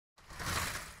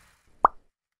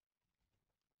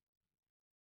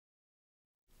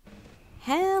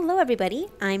Hello everybody,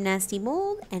 I'm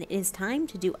nastymold and it is time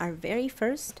to do our very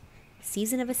first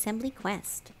Season of Assembly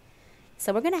quest.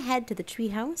 So we're going to head to the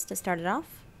treehouse to start it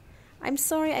off. I'm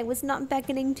sorry I was not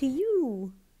beckoning to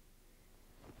you.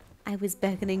 I was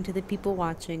beckoning to the people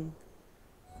watching.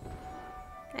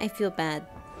 I feel bad.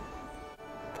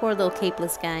 Poor little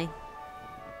capeless guy.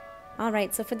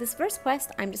 Alright, so for this first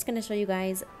quest, I'm just going to show you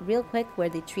guys real quick where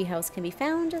the treehouse can be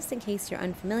found, just in case you're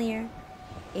unfamiliar.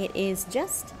 It is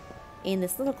just in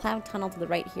this little cloud tunnel to the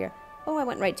right here. Oh, I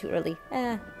went right too early.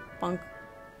 Bonk.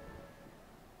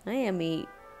 I am a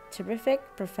terrific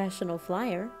professional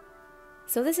flyer.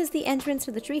 So this is the entrance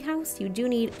to the treehouse. You do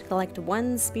need to collect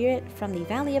one spirit from the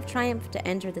Valley of Triumph to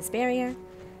enter this barrier,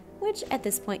 which at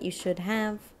this point you should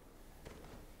have.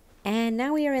 And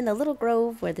now we are in the little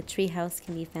grove where the treehouse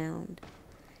can be found.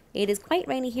 It is quite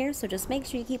rainy here, so just make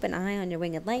sure you keep an eye on your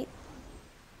winged light.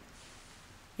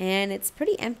 And it's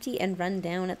pretty empty and run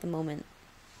down at the moment.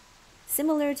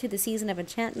 Similar to the Season of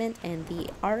Enchantment and the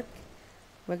Ark,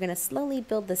 we're going to slowly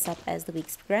build this up as the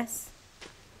weeks progress.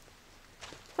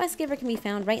 Quest Giver can be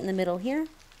found right in the middle here.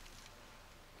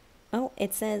 Oh,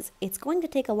 it says it's going to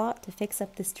take a lot to fix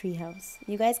up this treehouse.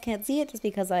 You guys can't see it just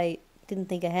because I didn't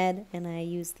think ahead and I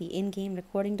used the in-game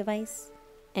recording device.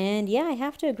 And yeah, I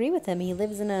have to agree with him. He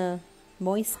lives in a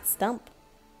moist stump.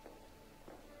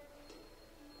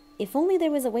 If only there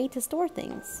was a way to store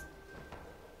things.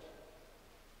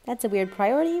 That's a weird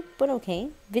priority, but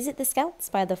okay. Visit the scouts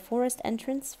by the forest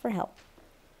entrance for help.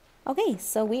 Okay,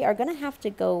 so we are going to have to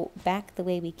go back the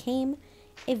way we came.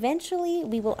 Eventually,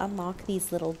 we will unlock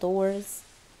these little doors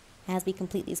as we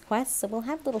complete these quests, so we'll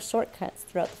have little shortcuts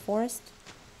throughout the forest,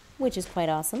 which is quite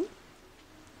awesome.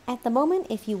 At the moment,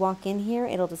 if you walk in here,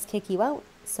 it'll just kick you out,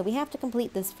 so we have to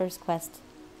complete this first quest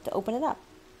to open it up.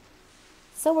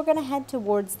 So we're going to head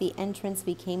towards the entrance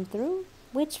we came through,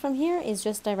 which from here is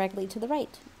just directly to the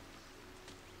right.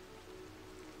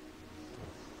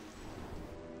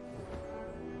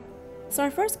 So our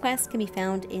first quest can be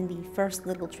found in the first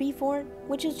little tree fort,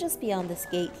 which is just beyond this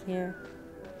gate here.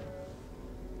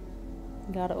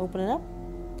 Gotta open it up.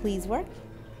 Please work.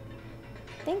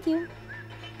 Thank you.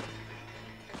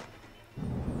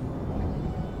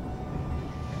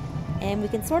 And we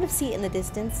can sort of see it in the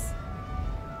distance,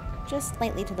 just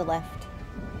slightly to the left.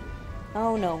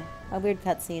 Oh no, a weird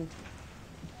cutscene.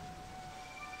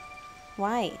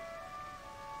 Why?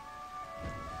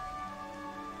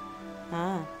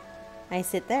 Ah, I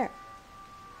sit there.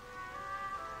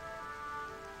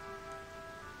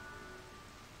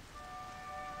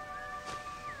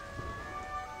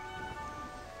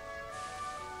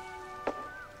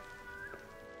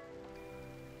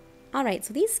 Alright,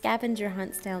 so these scavenger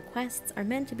hunt style quests are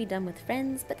meant to be done with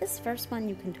friends, but this first one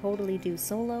you can totally do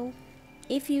solo.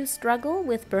 If you struggle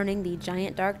with burning the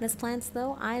giant darkness plants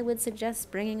though, I would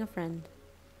suggest bringing a friend.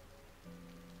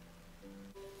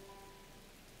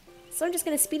 So I'm just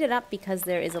going to speed it up because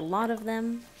there is a lot of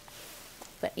them,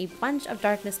 but a bunch of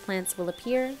darkness plants will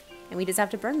appear and we just have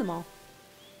to burn them all.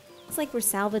 It's like we're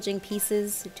salvaging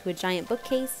pieces to a giant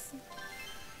bookcase.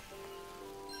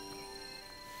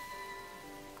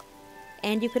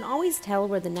 And you can always tell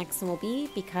where the next one will be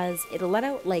because it'll let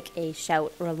out like a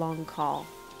shout or a long call.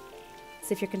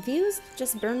 So if you're confused,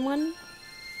 just burn one,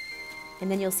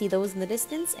 and then you'll see those in the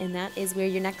distance, and that is where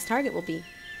your next target will be.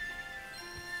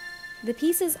 The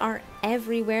pieces are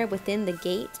everywhere within the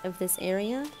gate of this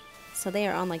area, so they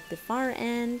are on like the far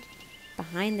end,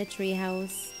 behind the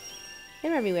treehouse.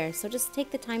 They're everywhere, so just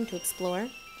take the time to explore.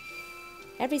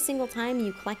 Every single time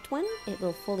you collect one, it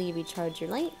will fully recharge your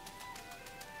light.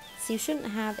 So you shouldn't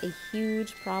have a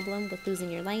huge problem with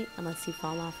losing your light unless you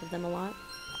fall off of them a lot.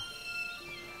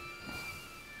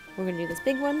 We're going to do this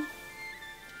big one.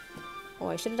 Oh,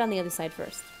 I should have done the other side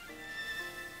first.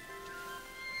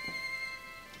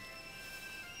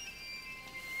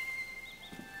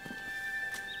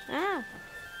 Ah!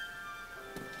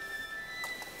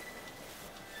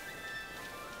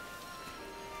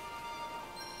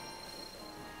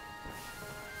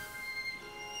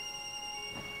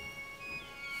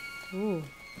 Ooh.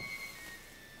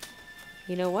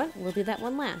 You know what? We'll do that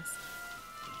one last.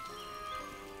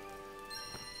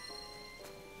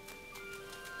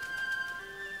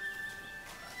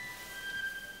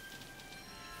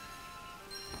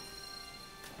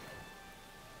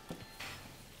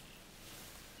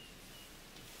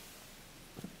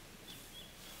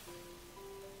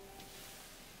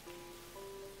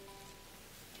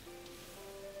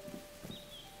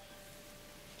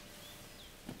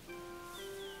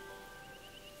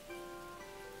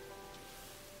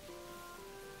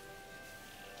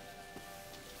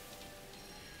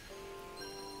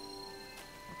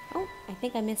 I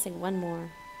think I'm missing one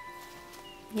more.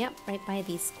 Yep, right by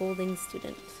the scolding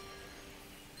student.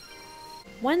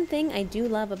 One thing I do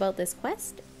love about this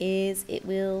quest is it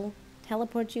will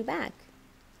teleport you back.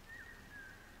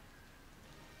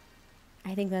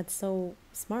 I think that's so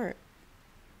smart.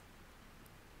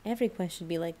 Every quest should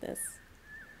be like this.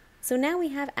 So now we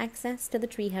have access to the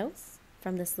treehouse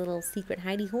from this little secret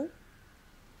hidey hole.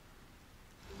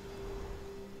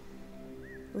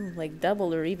 Ooh, like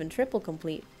double or even triple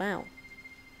complete. Wow.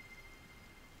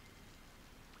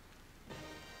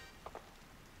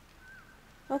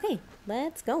 Okay,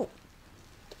 let's go.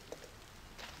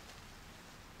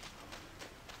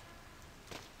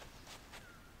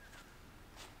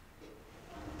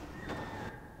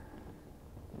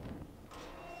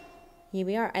 Here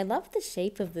we are. I love the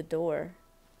shape of the door.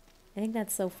 I think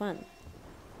that's so fun.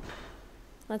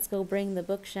 Let's go bring the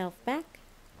bookshelf back.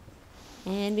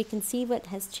 And we can see what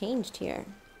has changed here.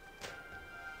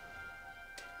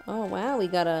 Oh wow, we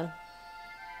got a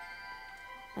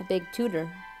big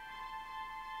tutor.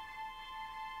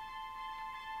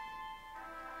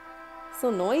 So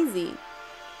noisy.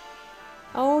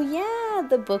 Oh yeah,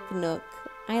 the book nook.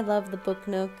 I love the book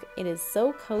nook. It is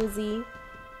so cozy.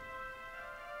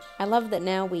 I love that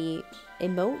now we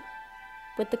emote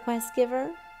with the quest giver.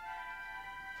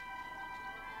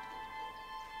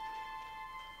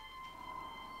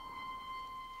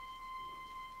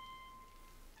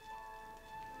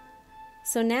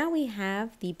 So now we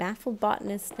have the baffled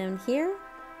botanist down here,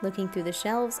 looking through the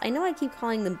shelves. I know I keep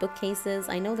calling them bookcases.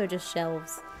 I know they're just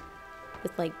shelves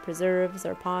with like preserves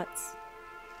or pots.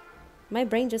 My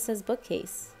brain just says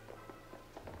bookcase.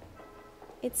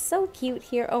 It's so cute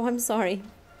here. Oh, I'm sorry.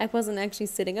 I wasn't actually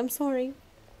sitting. I'm sorry.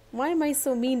 Why am I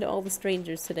so mean to all the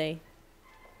strangers today?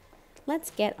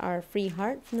 Let's get our free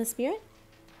heart from the spirit.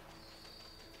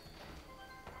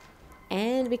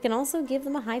 And we can also give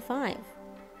them a high five.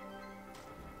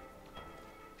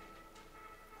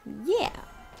 Yeah.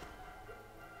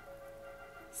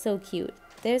 So cute.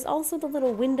 There's also the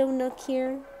little window nook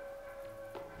here.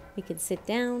 We can sit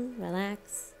down,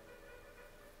 relax.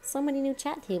 So many new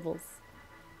chat tables.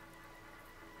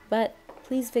 But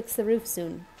please fix the roof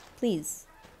soon. Please.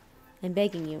 I'm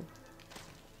begging you.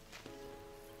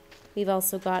 We've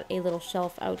also got a little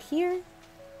shelf out here.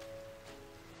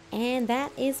 And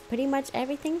that is pretty much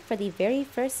everything for the very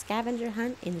first scavenger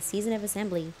hunt in the Season of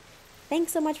Assembly.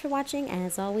 Thanks so much for watching,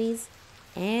 as always,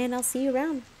 and I'll see you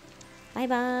around. Bye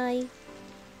bye!